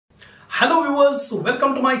Hello viewers,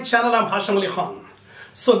 welcome to my channel. I'm Hasham Ali Khan.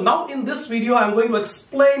 So now in this video I'm going to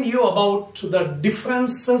explain you about the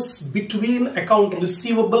differences between account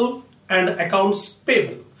receivable and accounts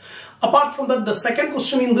payable. Apart from that, the second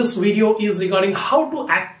question in this video is regarding how to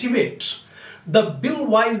activate the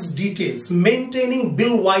Billwise details, maintaining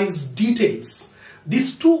Billwise details.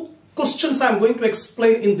 These two questions I'm going to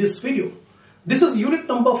explain in this video. This is unit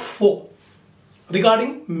number 4.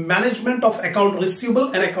 Regarding management of account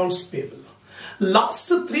receivable and accounts payable. Last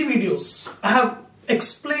 3 videos I have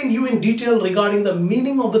explained you in detail regarding the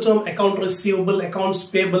meaning of the term account receivable, accounts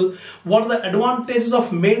payable, what are the advantages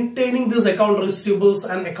of maintaining these account receivables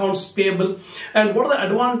and accounts payable, and what are the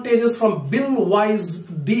advantages from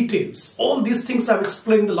Billwise details. All these things I have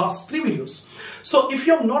explained in the last 3 videos. So if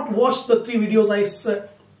you have not watched the 3 videos,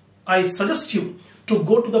 I suggest you to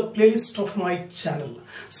go to the playlist of my channel.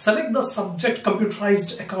 Select the subject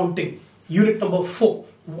Computerized Accounting, unit number 4.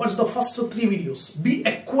 Watch the first 3 videos. Be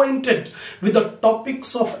acquainted with the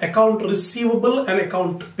topics of account receivable and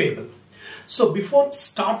account payable. So before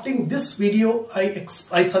starting this video,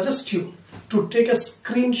 I suggest you to take a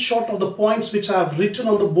screenshot of the points which I have written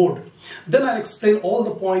on the board. Then I'll explain all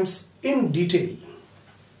the points in detail.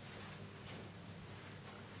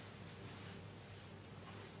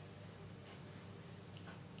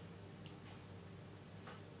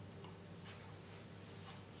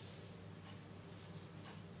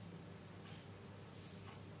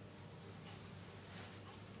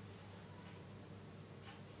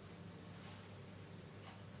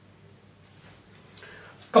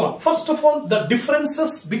 Come on, first of all, the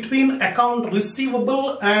differences between account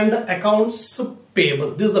receivable and accounts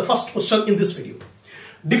payable. This is the first question in this video.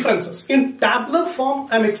 Differences. In tabular form,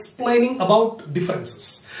 I am explaining about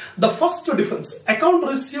differences. The first difference, account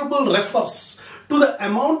receivable refers to the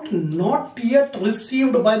amount not yet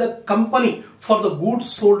received by the company for the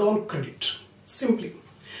goods sold on credit. Simply,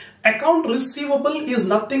 account receivable is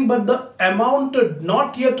nothing but the amount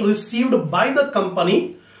not yet received by the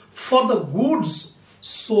company for the goods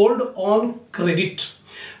sold on credit.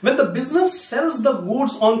 When the business sells the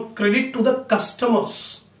goods on credit to the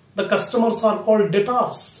customers are called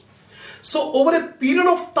debtors. So over a period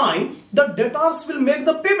of time, the debtors will make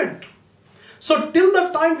the payment. So till the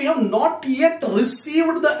time we have not yet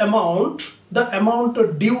received the amount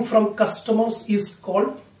due from customers is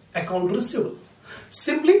called account receivable.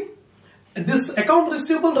 Simply, this account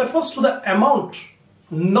receivable refers to the amount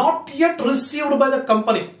not yet received by the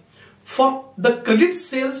company for the credit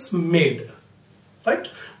sales made, right?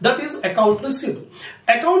 That is account receivable.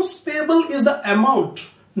 Accounts payable is the amount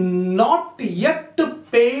not yet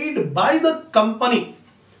paid by the company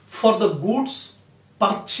for the goods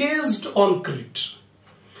purchased on credit.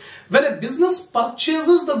 When a business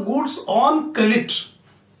purchases the goods on credit,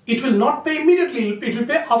 it will not pay immediately, it will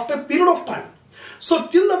pay after a period of time. So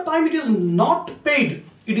till the time it is not paid,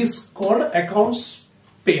 it is called accounts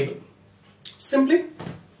payable. Simply,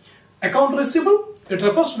 account receivable, it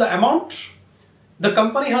refers to the amount the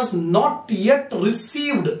company has not yet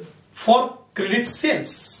received for credit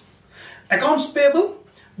sales. Accounts payable,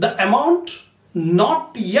 the amount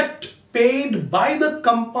not yet paid by the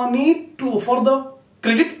company for the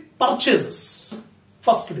credit purchases.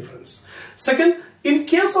 First difference. Second, in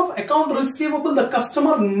case of account receivable, the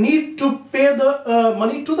customer need to pay the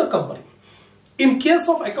money to the company. In case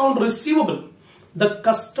of account receivable, the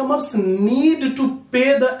customers need to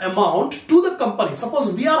pay the amount to the company.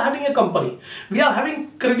 Suppose we are having a company, we are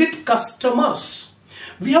having credit customers.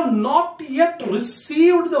 We have not yet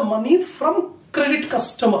received the money from credit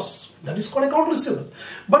customers. That is called account receivable.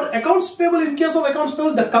 But accounts payable, in case of accounts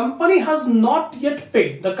payable, the company has not yet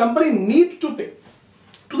paid. The company needs to pay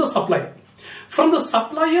to the supplier. From the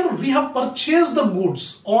supplier, we have purchased the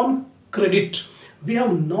goods on credit. We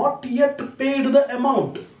have not yet paid the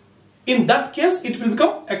amount. In that case, it will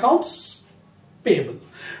become accounts payable.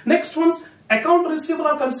 Next ones, account receivable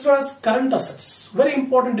are considered as current assets. Very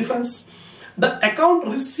important difference. The account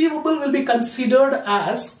receivable will be considered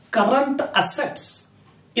as current assets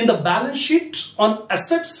in the balance sheet on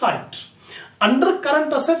asset side. Under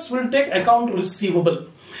current assets, we will take account receivable.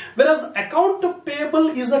 Whereas account payable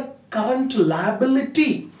is a current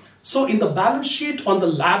liability. So in the balance sheet on the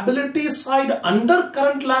liability side, under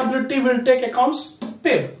current liability, we will take accounts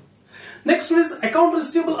payable. Next one is account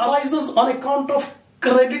receivable arises on account of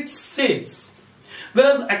credit sales,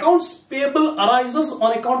 whereas accounts payable arises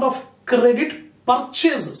on account of credit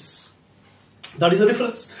purchases. That is the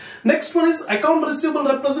difference. Next one is account receivable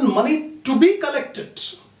represents money to be collected.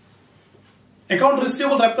 Account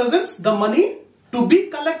receivable represents the money to be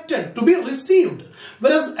collected, to be received,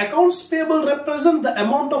 whereas accounts payable represent the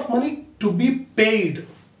amount of money to be paid.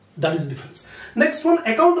 That is the difference. Next one,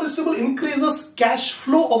 account receivable increases cash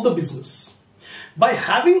flow of the business. By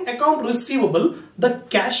having account receivable, the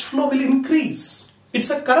cash flow will increase. It's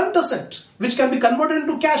a current asset which can be converted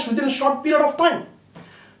into cash within a short period of time.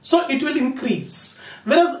 So it will increase.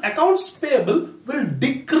 Whereas accounts payable will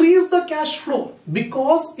decrease the cash flow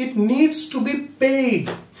because it needs to be paid.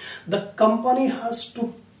 The company has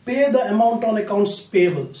to pay the amount on accounts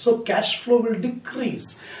payable. So cash flow will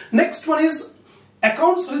decrease. Next one is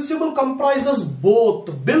accounts receivable comprises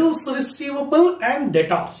both bills receivable and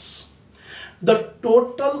debtors. The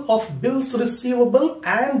total of bills receivable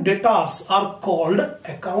and debtors are called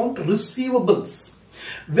account receivables.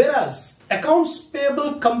 Whereas accounts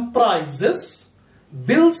payable comprises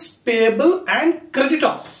bills payable and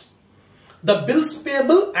creditors. The bills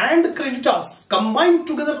payable and creditors combined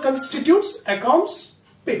together constitutes accounts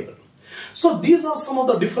payable. So these are some of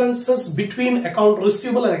the differences between account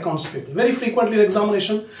receivable and accounts payable. Very frequently in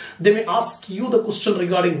examination, they may ask you the question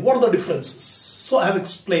regarding what are the differences. So I have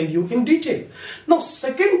explained you in detail. Now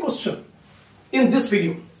second question in this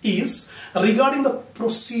video is regarding the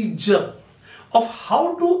procedure of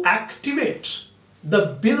how to activate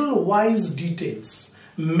the Billwise details,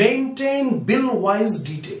 maintain Billwise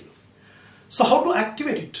detail. So how to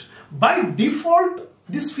activate it? By default,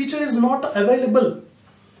 this feature is not available.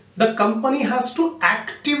 The company has to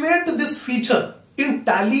activate this feature in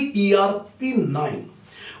Tally ERP 9.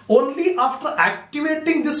 Only after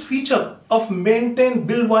activating this feature of maintain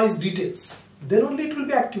Billwise details, then only it will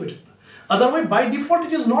be activated. Otherwise, by default,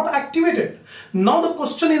 it is not activated. Now the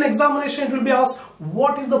question in examination, it will be asked,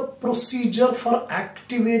 what is the procedure for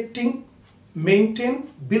activating maintain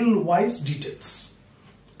Billwise details?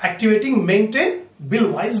 Activating maintain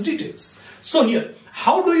Billwise details. So here,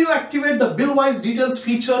 how do you activate the Billwise details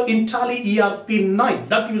feature in Tally ERP 9?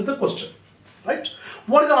 That is the question, right?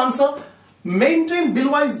 What is the answer? Maintain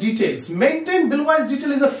Billwise details. Maintain Billwise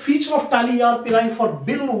detail is a feature of Tally ERP 9 for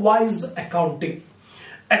Billwise accounting.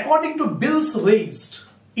 According to bills raised,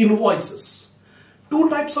 invoices. Two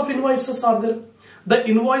types of invoices are there. The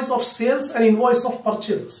invoice of sales and invoice of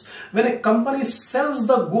purchases. When a company sells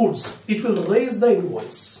the goods, it will raise the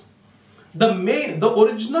invoice. The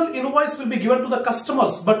original invoice will be given to the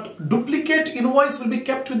customers, but duplicate invoice will be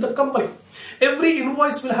kept with the company. Every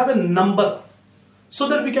invoice will have a number so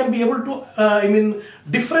that we can be able to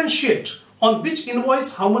differentiate on which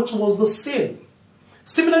invoice how much was the sale.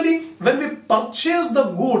 Similarly, when we purchase the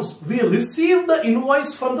goods, we receive the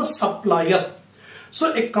invoice from the supplier.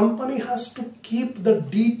 So a company has to keep the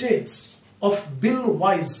details of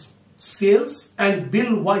Billwise sales and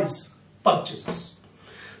Billwise purchases.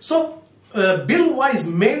 So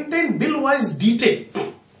Billwise, maintain Billwise detail.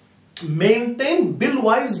 Maintain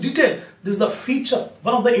Billwise detail. This is the feature,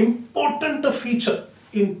 one of the important feature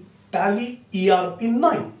in Tally ERP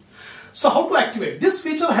 9. So how to activate? This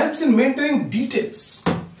feature helps in maintaining details.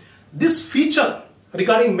 This feature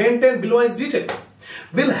regarding maintain Billwise detail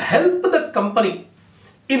will help the company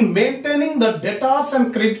in maintaining the debtors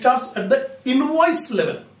and creditors at the invoice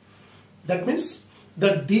level. That means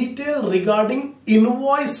the detail regarding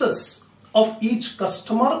invoices of each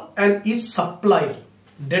customer and each supplier,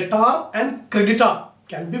 debtor and creditor,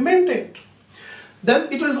 can be maintained.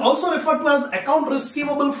 Then it is also referred to as account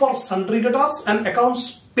receivable for sundry debtors and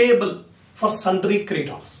accounts payable for sundry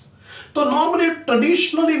creditors. So normally,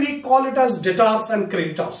 traditionally we call it as debtors and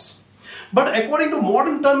creditors. But according to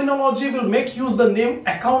modern terminology, we will make use the name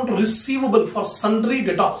account receivable for sundry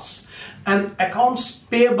debtors and accounts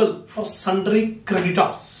payable for sundry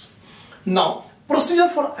creditors. Now, procedure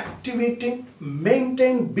for activating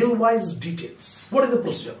maintain Billwise details. What is the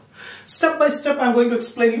procedure? Step by step, I am going to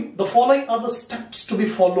explain you. The following are the steps to be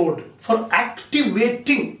followed for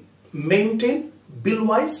activating maintain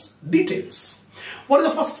Billwise details. What is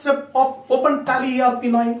the first step? Open Tally ERP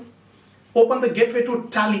 9. Open the gateway to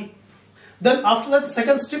Tally. Then after that,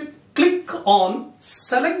 second step, click on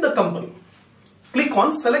select the company. Click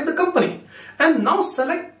on select the company. And now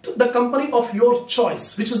select the company of your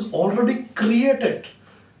choice, which is already created.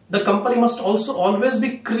 The company must also always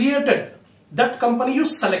be created. That company, you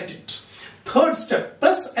select it. Third step,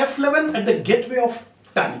 press F11 at the gateway of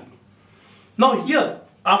Tally. Now here,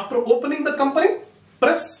 after opening the company,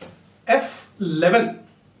 press F11.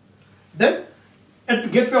 Then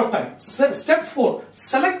at gateway of Tally. Step 4,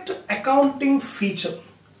 select accounting feature.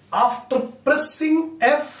 After pressing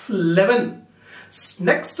F11,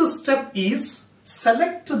 next step is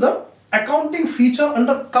select the accounting feature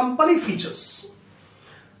under company features.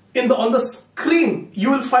 On the screen,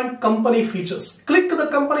 you will find company features. Click the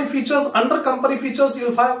company features. Under company features, you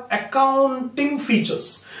will find accounting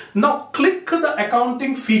features. Now click the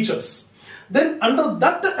accounting features. Then under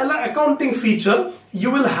that accounting feature,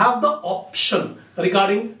 you will have the option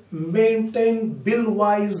regarding maintain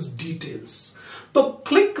Billwise details. So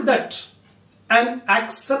click that and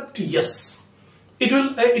accept yes. It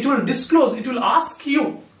will disclose, it will ask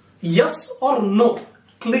you yes or no.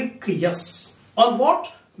 Click yes. On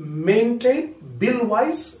what? Maintain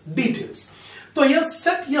Billwise details. So here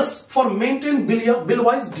set yes for maintain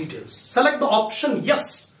Billwise details. Select the option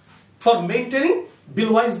yes for maintaining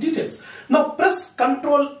Billwise details. Now press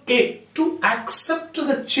Ctrl A to accept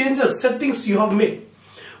the changes, settings you have made.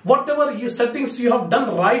 Whatever settings you have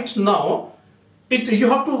done right now, you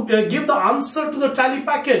have to give the answer to the tally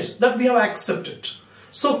package that we have accepted.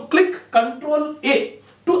 So click Ctrl A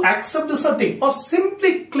to accept the setting, or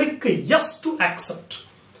simply click yes to accept.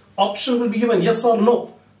 Option will be given yes or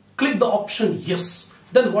no. Click the option yes.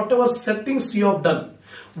 Then whatever settings you have done.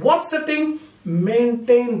 What setting?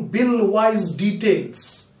 Maintain Billwise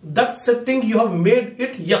details. That setting you have made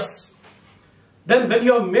it yes. Then when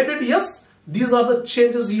you have made it yes, these are the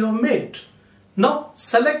changes you have made. Now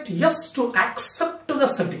select yes to accept the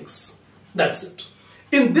settings. That's it.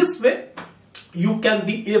 In this way, you can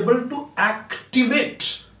be able to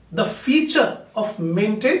activate the feature of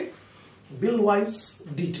maintain Billwise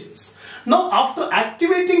details. Now after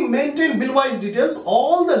activating maintain Billwise details,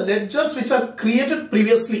 all the ledgers which are created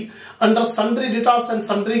previously under sundry debtors and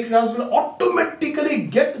sundry creditors will automatically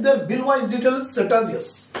get their Billwise details set as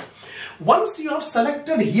yes. Once you have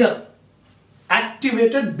selected here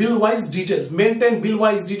activated Billwise details, maintain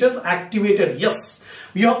Billwise details activated, yes,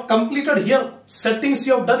 you have completed here settings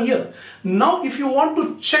you have done here. Now if you want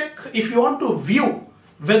to check, if you want to view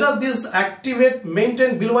whether this activate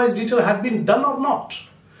maintain Billwise detail had been done or not,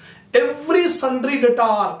 every sundry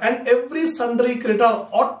debtor and every sundry creditor,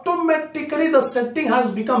 automatically the setting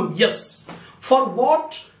has become yes. For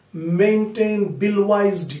what? Maintain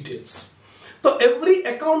Billwise details. So every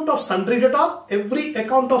account of sundry debtor, every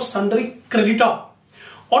account of sundry creditor,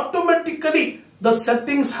 automatically the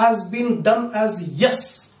settings has been done as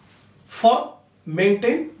yes for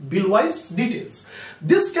maintain Billwise details.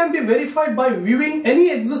 This can be verified by viewing any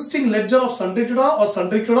existing ledger of sundry debtor or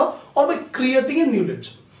sundry creditor, or by creating a new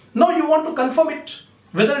ledger. Now you want to confirm it,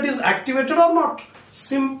 whether it is activated or not.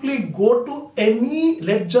 Simply go to any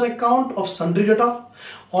ledger account of sundry debtor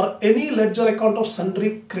or any ledger account of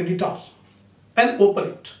sundry creditor and open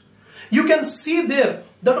it. You can see there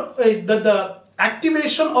that the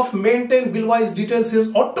activation of maintain Billwise details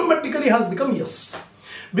is automatically has become yes.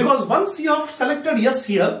 Because once you have selected yes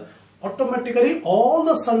here, automatically all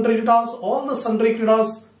the sundry debtors, all the sundry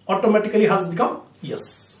creditors automatically has become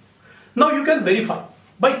yes. Now you can verify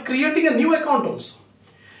by creating a new account also.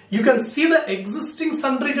 You can see the existing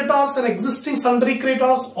sundry debtors and existing sundry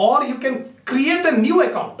creditors, or you can create a new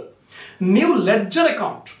account, new ledger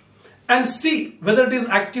account, and see whether it is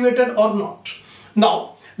activated or not.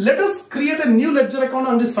 Now let us create a new ledger account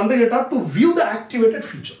on this sundry debtor to view the activated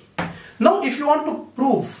feature. Now if you want to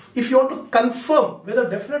prove, if you want to confirm whether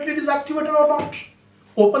definitely it is activated or not,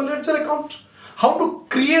 open ledger account. How to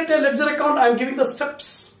create a ledger account? I am giving the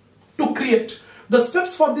steps to create. The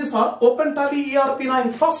steps for this are: open Tally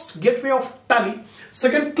ERP9 first, gateway of Tally.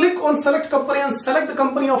 Second, click on select company and select the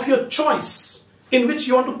company of your choice in which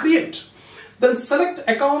you want to create. Then select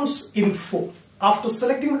accounts info. After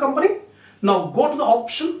selecting the company, now go to the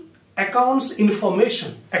option accounts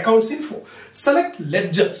information, accounts info. Select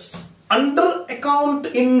ledgers. Under account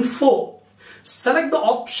info, select the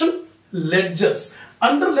option ledgers.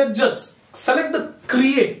 Under ledgers, select the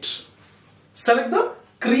create. Select the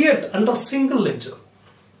create under single ledger.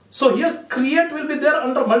 So here create will be there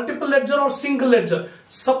under multiple ledger or single ledger.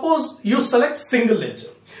 Suppose you select single ledger.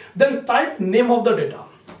 Then type name of the debtor.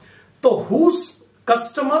 So whose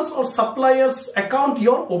customers or suppliers account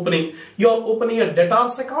you are opening. You are opening a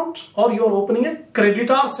debtors account or you are opening a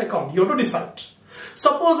creditors account. You have to decide.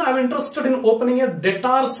 Suppose I am interested in opening a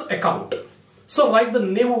debtors account. So write the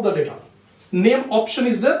name of the debtor. Name option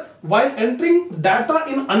is there. While entering data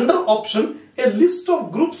in under option, a list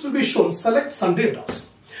of groups will be shown. Select sundry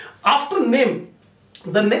debtors. After name,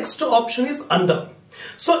 the next option is under.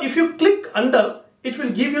 So if you click under, it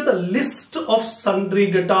will give you the list of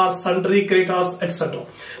sundry debtors, sundry creditors, etc.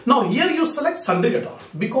 Now here you select sundry debtor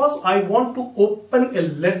because I want to open a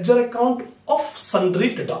ledger account of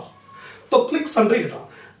sundry debtor. So click sundry debtor.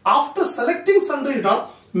 After selecting sundry debtor,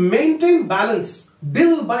 maintain balance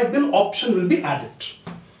bill by bill option will be added.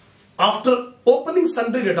 After opening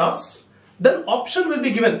sundry debtors, then option will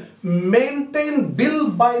be given. Maintain bill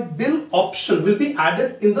by bill option will be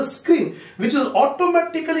added in the screen, which is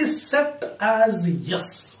automatically set as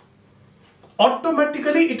yes.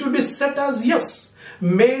 Automatically it will be set as yes.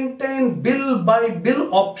 maintain bill by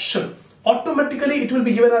bill option, automatically it will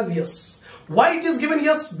be given as yes. Why it is given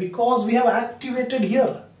yes? Because we have activated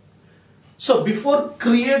here. So before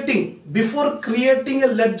creating a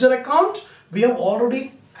ledger account, we have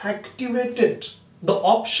already activated the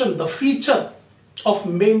option, the feature of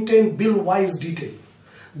maintain Billwise detail.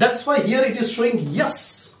 That's why here it is showing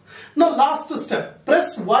yes. Now last step,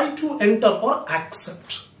 press Y to enter or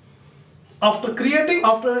accept. After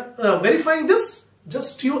verifying this,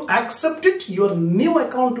 just you accept it, your new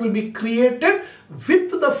account will be created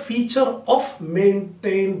with the feature of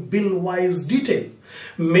maintain Billwise detail,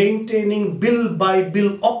 maintaining bill by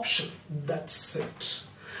bill option. That's it.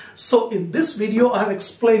 So in this video, I have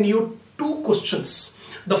explained you two questions.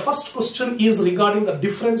 The first question is regarding the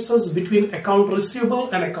differences between account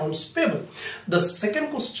receivable and accounts payable. The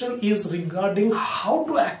second question is regarding how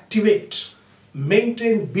to activate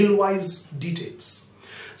maintain Billwise details.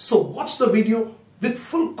 So watch the video with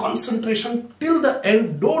full concentration till the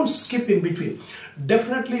end. Don't skip in between.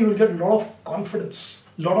 Definitely you will get a lot of confidence,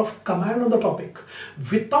 a lot of command on the topic.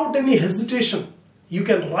 Without any hesitation, you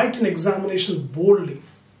can write an examination boldly.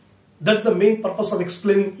 That's the main purpose of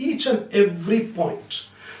explaining each and every point.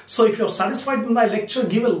 So if you're satisfied with my lecture,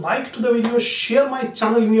 give a like to the video, share my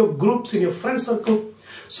channel in your groups, in your friend circle,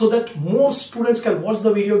 so that more students can watch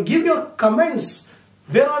the video. Give your comments.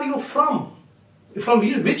 Where are you from? From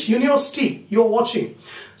which university you are watching?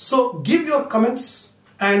 So give your comments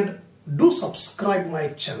and do subscribe my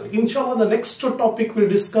channel. Inshallah, the next topic we'll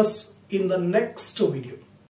discuss in the next video.